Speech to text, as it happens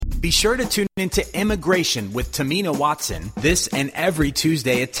Be sure to tune into Immigration with Tamina Watson this and every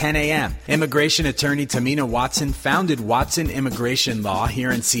Tuesday at 10 a.m. Immigration attorney Tamina Watson founded Watson Immigration Law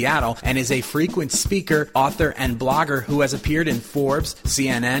here in Seattle and is a frequent speaker, author, and blogger who has appeared in Forbes,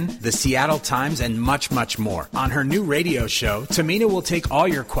 CNN, the Seattle Times, and much, much more. On her new radio show, Tamina will take all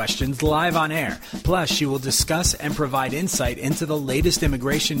your questions live on air. Plus, she will discuss and provide insight into the latest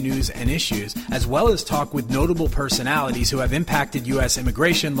immigration news and issues, as well as talk with notable personalities who have impacted U.S.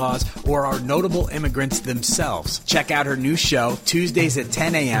 immigration laws or are notable immigrants themselves. Check out her new show, Tuesdays at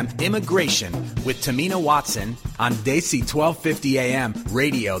 10 a.m., Immigration with Tamina Watson on Desi 1250 a.m.,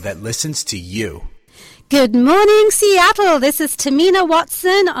 radio that listens to you. Good morning, Seattle. This is Tamina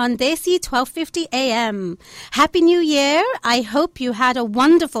Watson on Desi 1250 a.m. Happy New Year. I hope you had a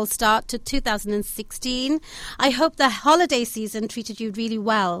wonderful start to 2016. I hope the holiday season treated you really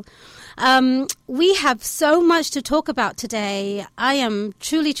well. We have so much to talk about today. I am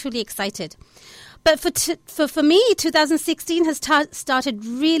truly, truly excited. But for me, 2016 has started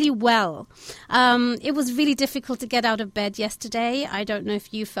really well. It was really difficult to get out of bed yesterday. I don't know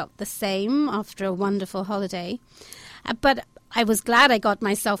if you felt the same after a wonderful holiday. But I was glad I got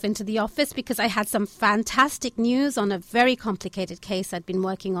myself into the office because I had some fantastic news on a very complicated case I'd been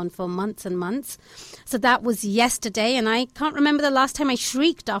working on for months and months. So that was yesterday, and I can't remember the last time I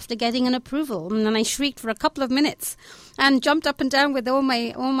shrieked after getting an approval. And then I shrieked for a couple of minutes and jumped up and down with all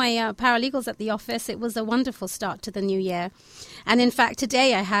my paralegals at the office. It was a wonderful start to the new year. And in fact,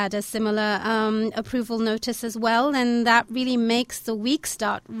 today I had a similar approval notice as well, and that really makes the week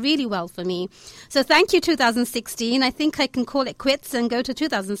start really well for me. So thank you, 2016. I think I can call it quits and go to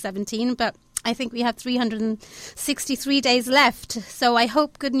 2017, but I think we have 363 days left, so I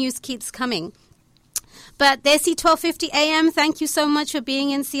hope good news keeps coming. But Desi 1250 AM, thank you so much for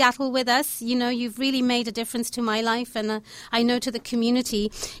being in Seattle with us. You know, you've really made a difference to my life and I know to the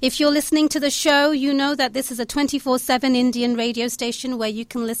community. If you're listening to the show, you know that this is a 24/7 Indian radio station where you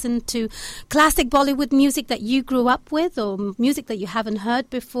can listen to classic Bollywood music that you grew up with or music that you haven't heard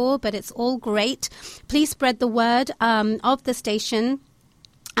before, but it's all great. Please spread the word of the station.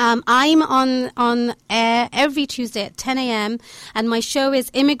 I'm on air every Tuesday at 10 a.m. and my show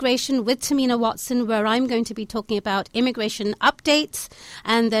is Immigration with Tamina Watson, where I'm going to be talking about immigration updates,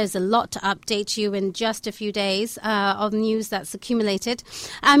 and there's a lot to update you in just a few days of news that's accumulated.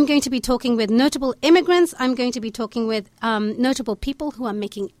 I'm going to be talking with notable immigrants. I'm going to be talking with notable people who are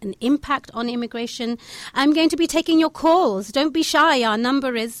making an impact on immigration. I'm going to be taking your calls. Don't be shy. Our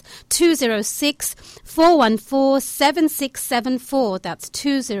number is 206-414-7674. That's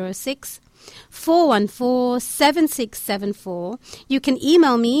 206-414-7674. You can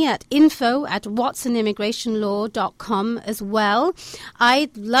email me at info@watsonimmigrationlaw.com as well.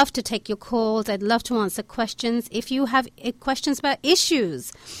 I'd love to take your calls. I'd love to answer questions. If you have questions about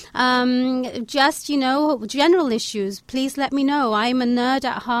issues, just, general issues, please let me know. I'm a nerd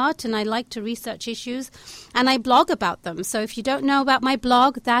at heart and I like to research issues and I blog about them. So if you don't know about my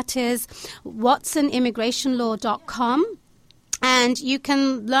blog, that is watsonimmigrationlaw.com. And you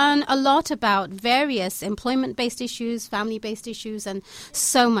can learn a lot about various employment-based issues, family-based issues, and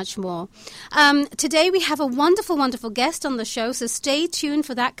so much more. Today we have a wonderful, wonderful guest on the show, so stay tuned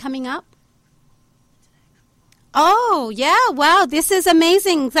for that coming up. Oh, yeah, wow, this is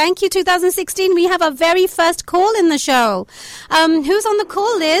amazing. Thank you, 2016. We have our very first call in the show. Who's on the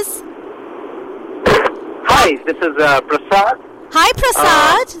call, Liz? Hi, this is Prasad. Hi,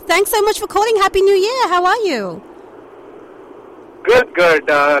 Prasad. Thanks so much for calling. Happy New Year. How are you? Good.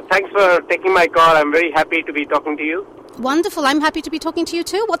 Thanks for taking my call. I'm very happy to be talking to you. Wonderful. I'm happy to be talking to you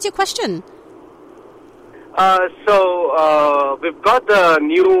too. What's your question? We've got the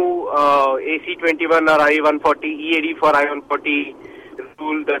new AC21 or I-140, EAD for I-140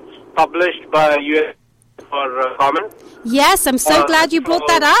 rule that's published by US for comment. Yes, I'm so glad you brought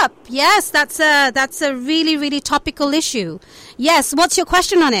that up. Yes, that's a really, really topical issue. Yes, what's your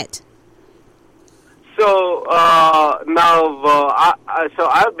question on it? So I've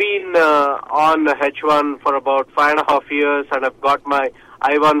been on H1 for about 5.5 years, and I've got my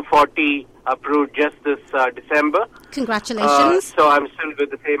I-140 approved just this December. Congratulations. So I'm still with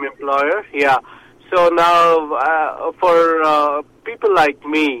the same employer. Yeah. So now for people like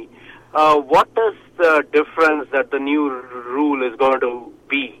me, what is the difference that the new rule is going to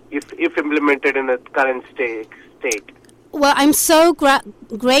be if implemented in its current state? Well, I'm so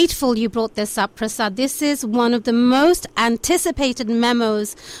grateful you brought this up, Prasad. This is one of the most anticipated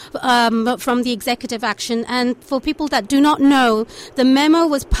memos from the executive action. And for people that do not know, the memo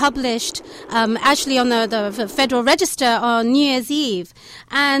was published actually on the Federal Register on New Year's Eve.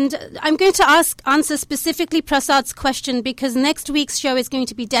 And I'm going to answer specifically Prasad's question because next week's show is going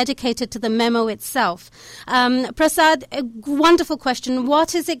to be dedicated to the memo itself. Prasad, a wonderful question.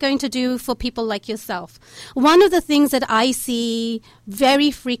 What is it going to do for people like yourself? One of the things that I see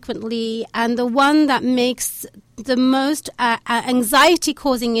very frequently, and the one that makes the most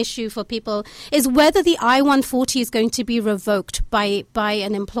anxiety-causing issue for people, is whether the I-140 is going to be revoked by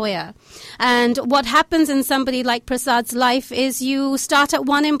an employer. And what happens in somebody like Prasad's life is you start at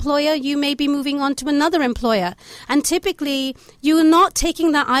one employer, you may be moving on to another employer. And typically, you're not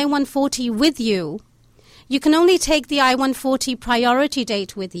taking the I-140 with you. You can only take the I-140 priority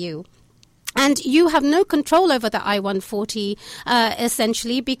date with you. And you have no control over the I-140,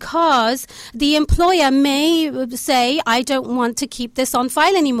 essentially, because the employer may say, I don't want to keep this on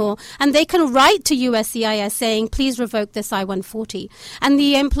file anymore. And they can write to USCIS saying, please revoke this I-140. And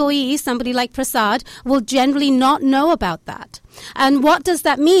the employee, somebody like Prasad, will generally not know about that. And what does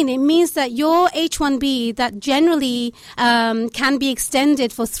that mean? It means that your H-1B that generally can be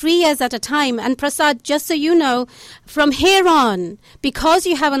extended for 3 years at a time. And Prasad, just so you know, from here on, because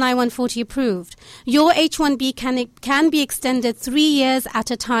you have an I-140 approved, your H-1B can be extended 3 years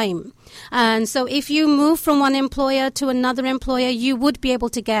at a time. And so if you move from one employer to another employer, you would be able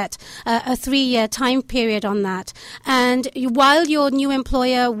to get a 3-year time period on that. And while your new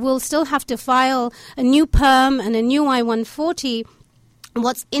employer will still have to file a new perm and a new I-140,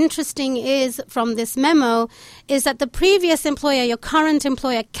 what's interesting is from this memo is that the previous employer, your current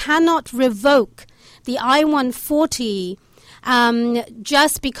employer, cannot revoke the I-140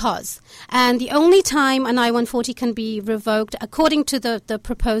 just because. And the only time an I-140 can be revoked, according to the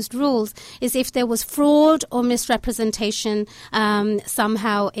proposed rules, is if there was fraud or misrepresentation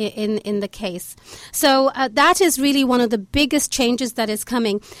somehow in the case. So that is really one of the biggest changes that is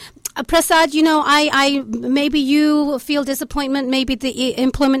coming. Prasad, you know, I maybe you feel disappointment, maybe the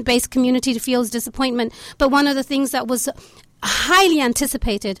employment-based community feels disappointment, but one of the things that was highly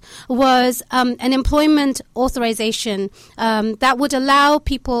anticipated was an employment authorization that would allow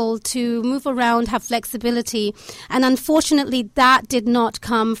people to move around, have flexibility, and unfortunately that did not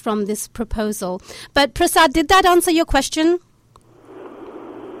come from this proposal. But Prasad, did that answer your question?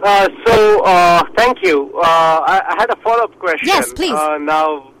 Thank you. I had a follow-up question. Yes, please.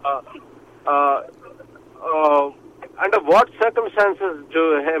 Under what circumstances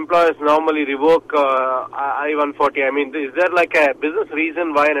do employers normally revoke I-140? I mean, is there like a business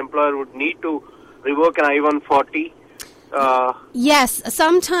reason why an employer would need to revoke an I-140? Yes,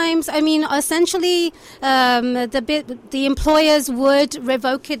 sometimes. I mean, essentially, the employers would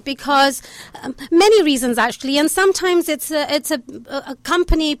revoke it because many reasons actually, and sometimes it's a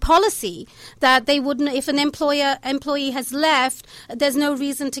company policy that they wouldn't. If an employee has left, there's no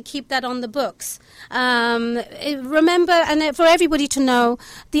reason to keep that on the books. Remember, and for everybody to know,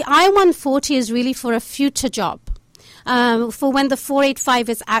 the I-140 is really for a future job. For when the 485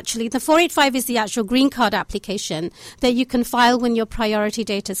 is actually, the 485 is the actual green card application that you can file when your priority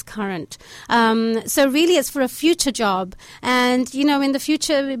date is current. So really it's for a future job. And, you know, in the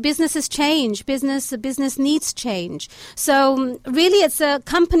future, businesses change. Business needs change. So really it's a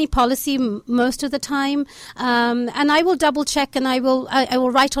company policy most of the time. And I will double check and I will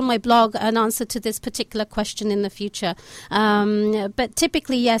write on my blog an answer to this particular question in the future. But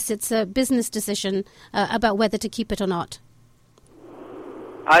typically, yes, it's a business decision about whether to keep it or not.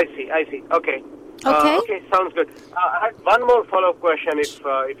 I see. Okay. Okay, sounds good. I had one more follow-up question, if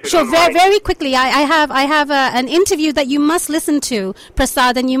you sure, don't mind. Very quickly. I have an interview that you must listen to,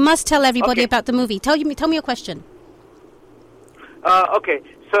 Prasad, and you must tell everybody about the movie. Tell me your question. Okay.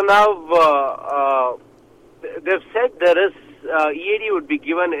 So now they've said there is EAD would be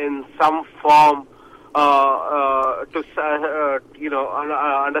given in some form under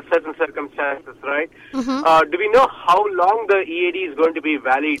certain circumstances, right? Mm-hmm. Do we know how long the EAD is going to be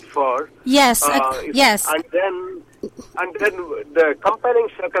valid for? Yes, yes. And then the compelling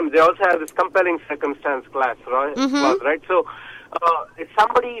they also have this compelling circumstance clause, right? Mm-hmm. Right? So, is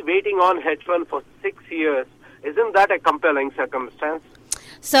somebody waiting on H1 for 6 years, isn't that a compelling circumstance?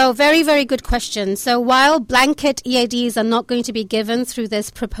 So very, very good question. So while blanket EADs are not going to be given through this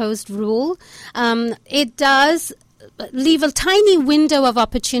proposed rule, it does leave a tiny window of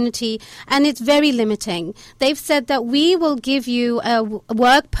opportunity, and it's very limiting. They've said that we will give you a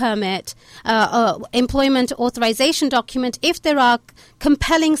work permit, employment authorization document if there are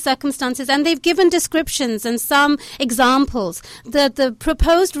compelling circumstances, and they've given descriptions and some examples. The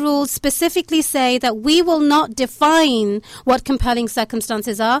proposed rules specifically say that we will not define what compelling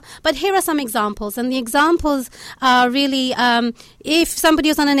circumstances are, but here are some examples, and the examples are really if somebody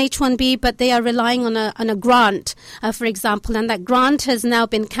is on an H-1B but they are relying on a grant, for example, and that grant has now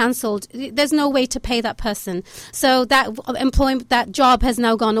been cancelled, there's no way to pay that person. So that job has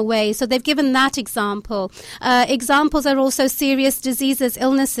now gone away. So they've given that example. Examples are also serious diseases,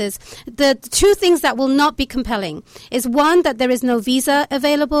 illnesses. The two things that will not be compelling is, one, that there is no visa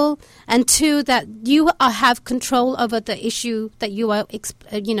available, and two, that you have control over the issue that you are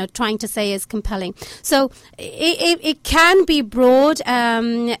trying to say is compelling. So it can be broad,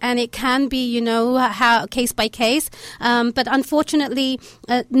 and it can be, how case by case, but unfortunately,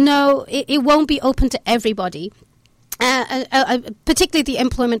 no, it won't be open to everybody. Particularly the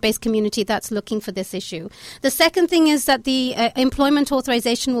employment-based community that's looking for this issue. The second thing is that the employment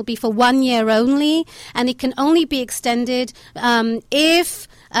authorization will be for 1 year only, and it can only be extended if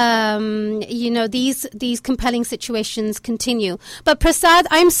these compelling situations continue. But Prasad,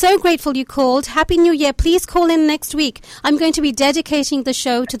 I'm so grateful you called. Happy New Year. Please call in next week. I'm going to be dedicating the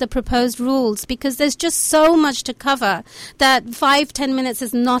show to the proposed rules because there's just so much to cover that 5-10 minutes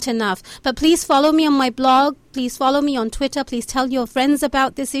is not enough. But please follow me on my blog. Please follow me on Twitter. Please tell your friends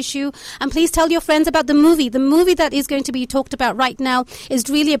about this issue. And please tell your friends about the movie. The movie that is going to be talked about right now is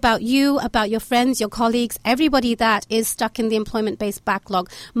really about you, about your friends, your colleagues, everybody that is stuck in the employment-based backlog.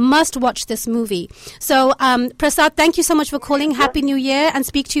 Must watch this movie. So, Prasad, thank you so much for calling. Happy New Year, and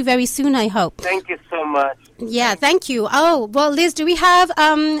speak to you very soon, I hope. Thank you so much. Yeah, thank you. Oh, well, Liz, do we have...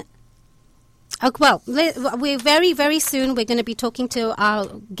 we're very, very soon. We're going to be talking to our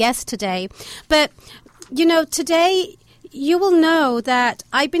guest today. But... today you will know that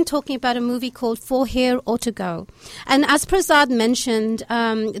I've been talking about a movie called For Here or To Go. And as Prasad mentioned,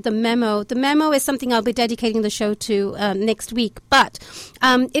 the memo is something I'll be dedicating the show to next week. But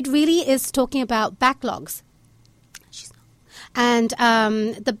it really is talking about backlogs. And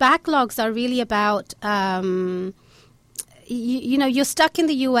the backlogs are really about... you're stuck in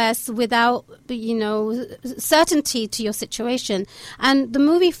the U.S. without, certainty to your situation. And the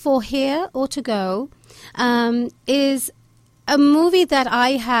movie For Here or To Go is a movie that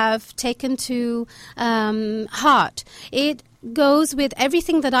I have taken to heart. It goes with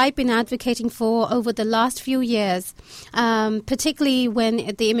everything that I've been advocating for over the last few years, particularly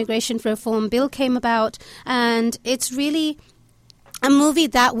when the immigration reform bill came about. And it's really... a movie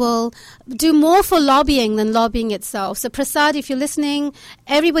that will do more for lobbying than lobbying itself. So, Prasad, if you're listening,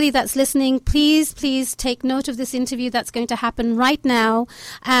 everybody that's listening, please take note of this interview that's going to happen right now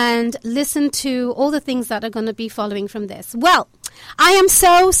and listen to all the things that are going to be following from this. Well, I am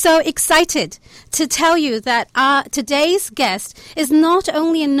so excited to tell you that today's guest is not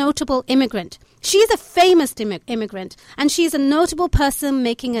only a notable immigrant. She's a famous immigrant, and she's a notable person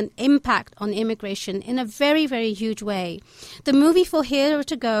making an impact on immigration in a very, very huge way. The movie For Here or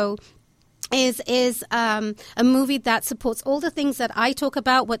To Go is a movie that supports all the things that I talk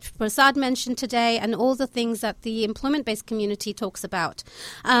about, what Prasad mentioned today, and all the things that the employment-based community talks about.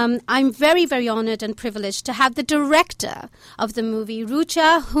 I'm very, very honored and privileged to have the director of the movie, Rucha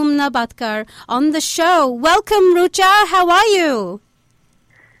Humna-Badkar, on the show. Welcome, Rucha. How are you?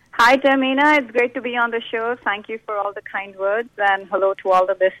 Hi, Tamina. It's great to be on the show. Thank you for all the kind words, and hello to all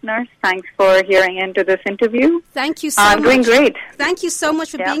the listeners. Thanks for hearing into this interview. Thank you so much. I'm doing great. Thank you so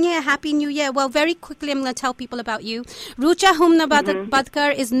much for being here. Happy New Year. Well, very quickly, I'm going to tell people about you. Rucha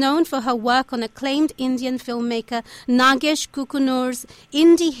Humna-Badkar is known for her work on acclaimed Indian filmmaker Nagesh Kukunur's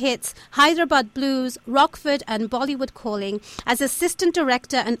indie hits Hyderabad Blues, Rockford, and Bollywood Calling as assistant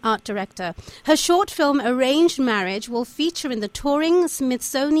director and art director. Her short film Arranged Marriage will feature in the touring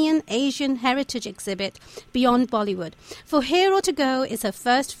Smithsonian Asian Heritage Exhibit Beyond Bollywood. For Here or To Go is her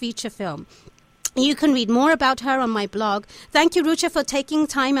first feature film. You can read more about her on my blog. Thank you, Rucha, for taking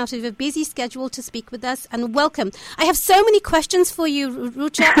time out of your busy schedule to speak with us, and welcome. I have so many questions for you,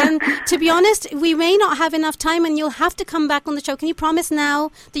 Rucha, and to be honest, we may not have enough time, and you'll have to come back on the show. Can you promise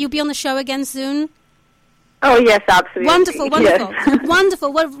now that you'll be on the show again soon? Oh, yes, absolutely. Wonderful. Yes.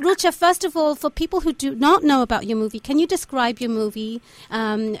 Wonderful. Well, Rucha, first of all, for people who do not know about your movie, can you describe your movie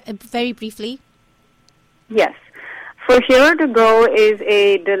very briefly? Yes. For Here to Go is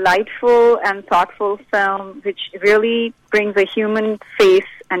a delightful and thoughtful film which really brings a human face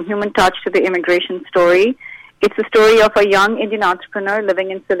and human touch to the immigration story. It's the story of a young Indian entrepreneur living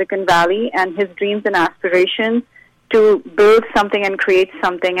in Silicon Valley and his dreams and aspirations to build something and create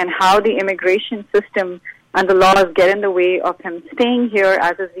something, and how the immigration system and the laws get in the way of him staying here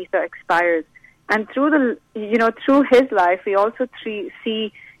as his visa expires. And through his life, we also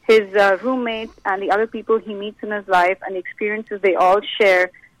see his roommates and the other people he meets in his life and the experiences they all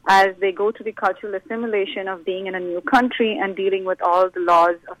share as they go through the cultural assimilation of being in a new country and dealing with all the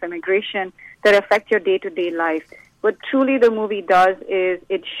laws of immigration that affect your day-to-day life. What truly the movie does is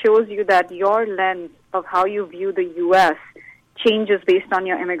it shows you that your lens of how you view the U.S. changes based on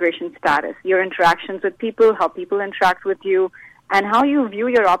your immigration status, your interactions with people, how people interact with you, and how you view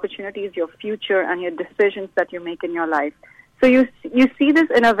your opportunities, your future, and your decisions that you make in your life. So you see this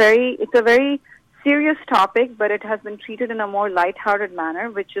in it's a very serious topic, but it has been treated in a more lighthearted manner,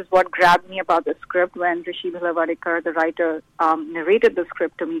 which is what grabbed me about the script when Rishi Bhalavadekar, the writer, narrated the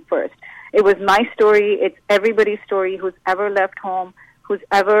script to me first. It was my story. It's everybody's story who's ever left home, who's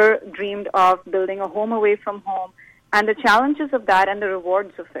ever dreamed of building a home away from home, and the challenges of that and the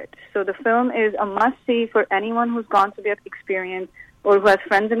rewards of it. So the film is a must-see for anyone who's gone through that experience or who has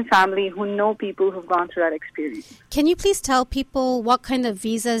friends and family who know people who've gone through that experience. Can you please tell people what kind of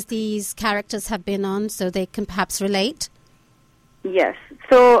visas these characters have been on so they can perhaps relate? Yes.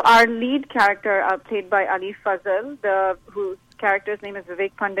 So our lead character, played by Ali Fazal, whose character's name is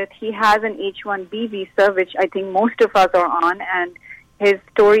Vivek Pandit, he has an H-1B visa, which I think most of us are on, and his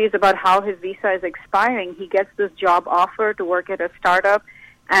story is about how his visa is expiring. He gets this job offer to work at a startup,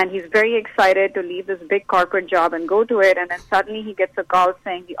 and he's very excited to leave this big corporate job and go to it, and then suddenly he gets a call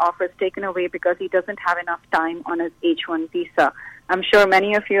saying the offer is taken away because he doesn't have enough time on his H-1 visa. I'm sure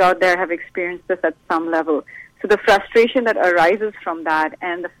many of you out there have experienced this at some level. So the frustration that arises from that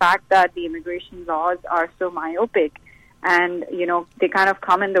and the fact that the immigration laws are so myopic and, they kind of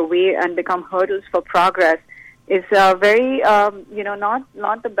come in the way and become hurdles for progress is very,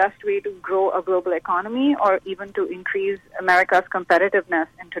 not the best way to grow a global economy or even to increase America's competitiveness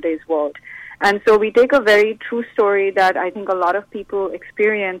in today's world. And so we take a very true story that I think a lot of people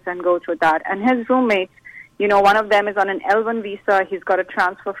experience and go through that. And his roommates, one of them is on an L1 visa. He's got a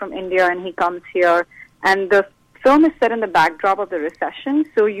transfer from India and he comes here. And the film is set in the backdrop of the recession,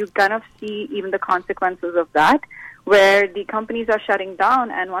 so you kind of see even the consequences of that, where the companies are shutting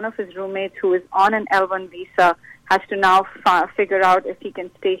down, and one of his roommates who is on an L1 visa has to now figure out if he can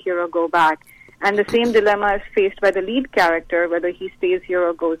stay here or go back. And the same dilemma is faced by the lead character, whether he stays here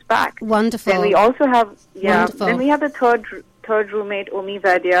or goes back. Wonderful. Then we also have, Wonderful. Then we have the third roommate, Omi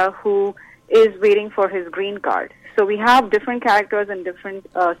Vaidya, who is waiting for his green card. So we have different characters and different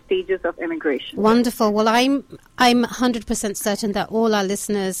stages of immigration. Wonderful. Well, I'm 100% certain that all our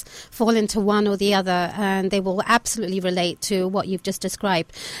listeners fall into one or the other, and they will absolutely relate to what you've just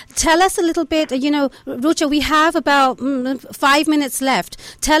described. Tell us a little bit, Rucha, we have about 5 minutes left.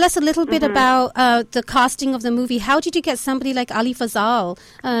 Tell us a little bit about the casting of the movie. How did you get somebody like Ali Fazal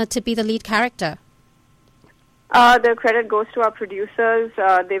to be the lead character? The credit goes to our producers.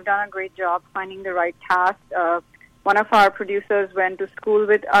 They've done a great job finding the right cast. One of our producers went to school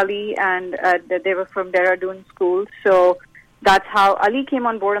with Ali, and they were from Dehradun School. So that's how Ali came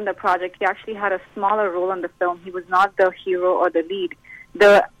on board on the project. He actually had a smaller role in the film. He was not the hero or the lead.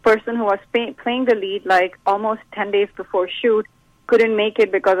 The person who was playing the lead, like almost 10 days before shoot, couldn't make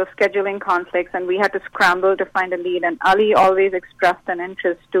it because of scheduling conflicts, and we had to scramble to find a lead. And Ali always expressed an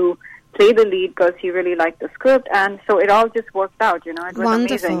interest to play the lead because he really liked the script, and so it all just worked out. It was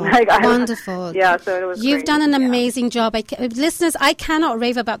wonderful. amazing. Wonderful. Yeah, so it was. You've great. done an amazing job. Listeners, I cannot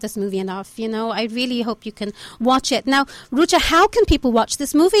rave about this movie enough. I really hope you can watch it. Now, Rucha, how can people watch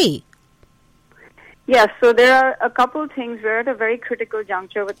this movie? Yes, so there are a couple things. We're at a very critical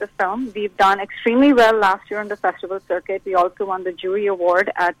juncture with the film. We've done extremely well last year on the festival circuit. We also won the jury award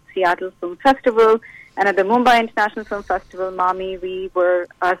at Seattle Film Festival. And at the Mumbai International Film Festival, MAMI, we were,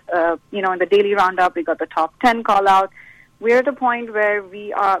 in the daily roundup, we got the top 10 call out. We're at a point where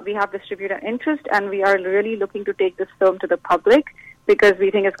we have distributor interest, and we are really looking to take this film to the public because we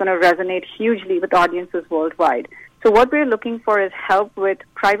think it's going to resonate hugely with audiences worldwide. So what we're looking for is help with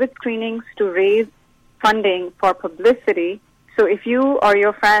private screenings to raise funding for publicity. So if you or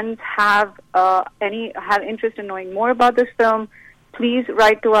your friends have interest in knowing more about this film, please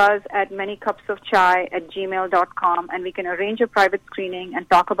write to us at manycupsofchai@gmail.com, and we can arrange a private screening and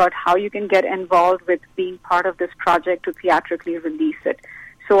talk about how you can get involved with being part of this project to theatrically release it.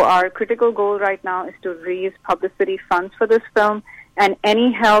 So our critical goal right now is to raise publicity funds for this film, and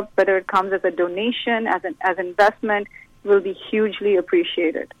any help, whether it comes as a donation, as investment, will be hugely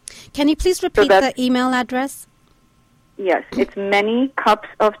appreciated. Can you please repeat the email address? Yes, it's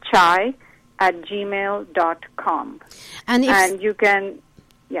manycupsofchai@gmail.com. And you can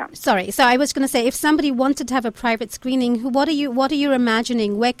Yeah. Sorry. So I was going to say, if somebody wanted to have a private screening, what are you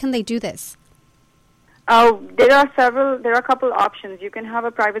imagining? Where can they do this? There are a couple options. You can have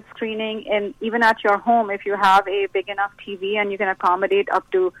a private screening even at your home if you have a big enough TV and you can accommodate up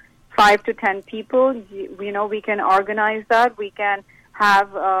to 5 to 10 people. We can organize that. We can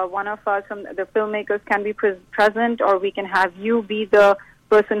have one of us, the filmmakers can be present, or we can have you be the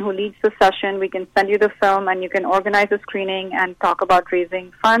person who leads the session. We can send you the film and you can organize a screening and talk about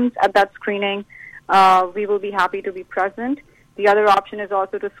raising funds at that screening. We will be happy to be present. The other option is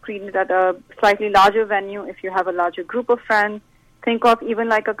also to screen it at a slightly larger venue if you have a larger group of friends. Think of even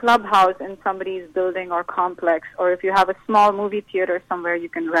like a clubhouse in somebody's building or complex, or if you have a small movie theater somewhere you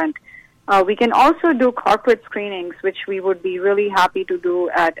can rent. We can also do corporate screenings, which we would be really happy to do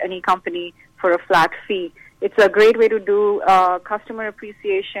at any company for a flat fee. It's a great way to do customer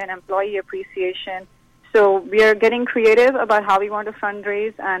appreciation, employee appreciation. So we are getting creative about how we want to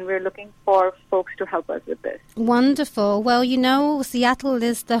fundraise, and we're looking for folks to help us with this. Wonderful. Well, Seattle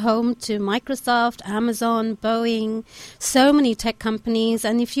is the home to Microsoft, Amazon, Boeing, so many tech companies.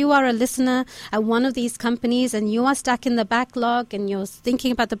 And if you are a listener at one of these companies and you are stuck in the backlog and you're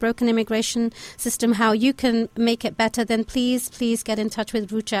thinking about the broken immigration system, how you can make it better, then please get in touch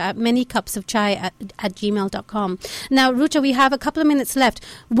with Rucha at manycupsofchai@gmail.com. Now, Rucha, we have a couple of minutes left.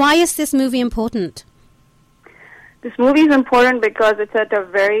 Why is this movie important? This movie is important because it's at a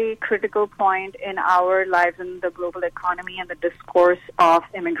very critical point in our lives in the global economy and the discourse of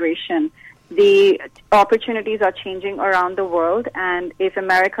immigration. The opportunities are changing around the world, and if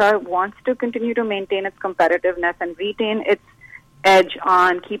America wants to continue to maintain its competitiveness and retain its edge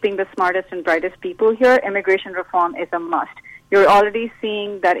on keeping the smartest and brightest people here, immigration reform is a must. You're already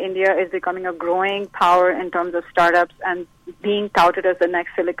seeing that India is becoming a growing power in terms of startups and being touted as the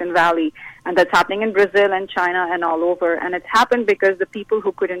next Silicon Valley. And that's happening in Brazil and China and all over. And it's happened because the people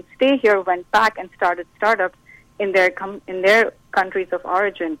who couldn't stay here went back and started startups in their countries of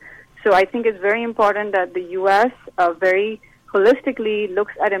origin. So I think it's very important that the U.S. Very holistically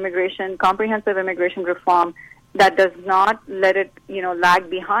looks at immigration, comprehensive immigration reform, that does not let it, lag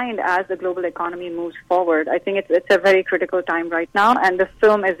behind as the global economy moves forward. I think it's a very critical time right now, and the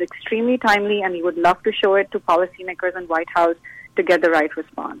film is extremely timely, and we would love to show it to policymakers and White House to get the right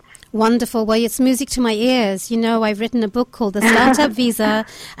response. Wonderful. Well, it's music to my ears. I've written a book called The Startup Visa,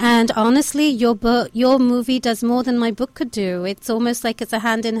 and honestly, your movie does more than my book could do. It's almost like it's a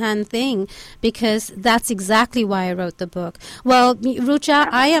hand-in-hand thing, because that's exactly why I wrote the book. Well, Rucha,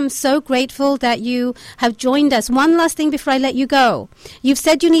 I am so grateful that you have joined us. One last thing before I let you go. You've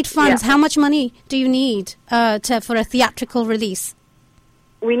said you need funds. Yeah. How much money do you need for a theatrical release?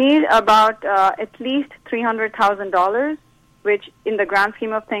 We need about at least $300,000. Which in the grand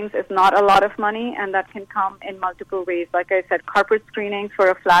scheme of things is not a lot of money, and that can come in multiple ways. Like I said, corporate screenings for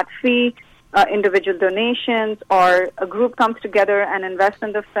a flat fee, individual donations, or a group comes together and invests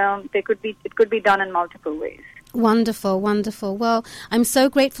in the film. It could be done in multiple ways. Wonderful, wonderful. Well, I'm so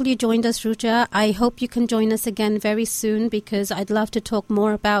grateful you joined us, Rucha. I hope you can join us again very soon, because I'd love to talk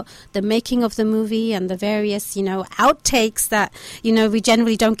more about the making of the movie and the various, outtakes that, we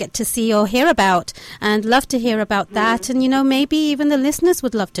generally don't get to see or hear about, and love to hear about that. And, maybe even the listeners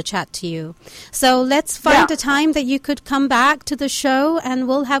would love to chat to you. So let's find a time that you could come back to the show, and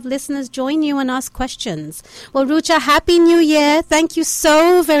we'll have listeners join you and ask questions. Well, Rucha, Happy New Year. Thank you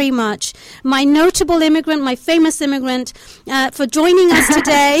so very much. My notable immigrant, my famous immigrant, for joining us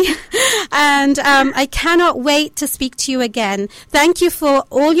today. And I cannot wait to speak to you again. Thank you for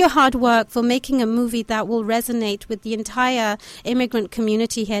all your hard work for making a movie that will resonate with the entire immigrant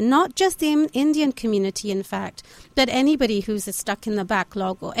community here, not just the Indian community, in fact, but anybody who's stuck in the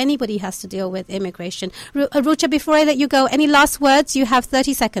backlog or anybody has to deal with immigration. Rucha, before I let you go, any last words? You have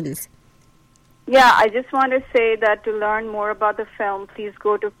 30 seconds. Yeah, I just want to say that to learn more about the film, please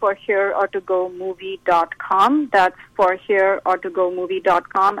go to forhereortogomovie.com. That's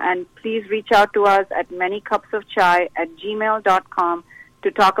forhereortogomovie.com. And please reach out to us at manycupsofchai@gmail.com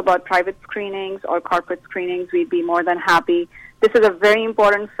to talk about private screenings or corporate screenings. We'd be more than happy. This is a very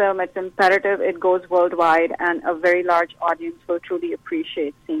important film. It's imperative it goes worldwide, and a very large audience will truly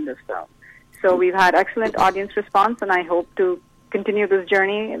appreciate seeing this film. So we've had excellent audience response, and I hope to continue this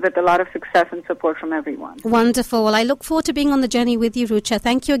journey with a lot of success and support from everyone. Wonderful. Well, I look forward to being on the journey with you, Rucha.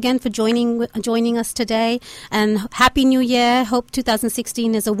 Thank you again for joining us today, and Happy New Year. Hope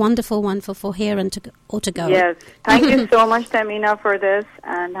 2016 is a wonderful one for Here and to go. Yes. Thank you so much, Tamina, for this,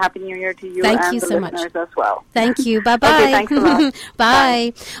 and Happy New Year to you and the listeners as well. Thank you. Bye-bye. Okay, thanks a lot.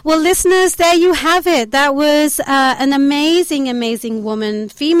 Bye. Well, listeners, there you have it. That was an amazing woman,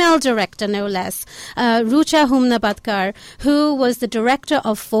 female director no less, Rucha Humnabadkar, who was the director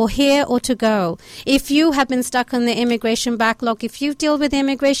of For Here or To Go. If you have been stuck on the immigration backlog, if you deal with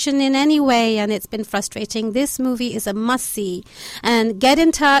immigration in any way and it's been frustrating, this movie is a must-see. And get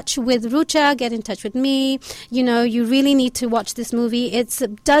in touch with Rucha, get in touch with me. You know, you really need to watch this movie. It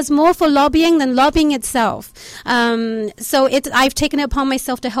does more for lobbying than lobbying itself. So I've taken it upon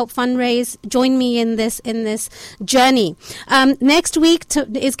myself to help fundraise. Join me in this journey. Next week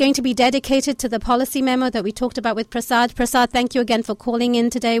is going to be dedicated to the policy memo that we talked about with Prasad. Prasad, thank you again for calling in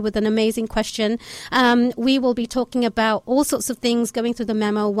today with an amazing question. We will be talking about all sorts of things, going through the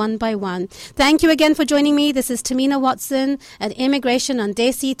memo one by one. Thank you again for joining me. This is Tamina Watson at Immigration on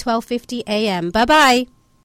Desi 1250 AM. Bye-bye.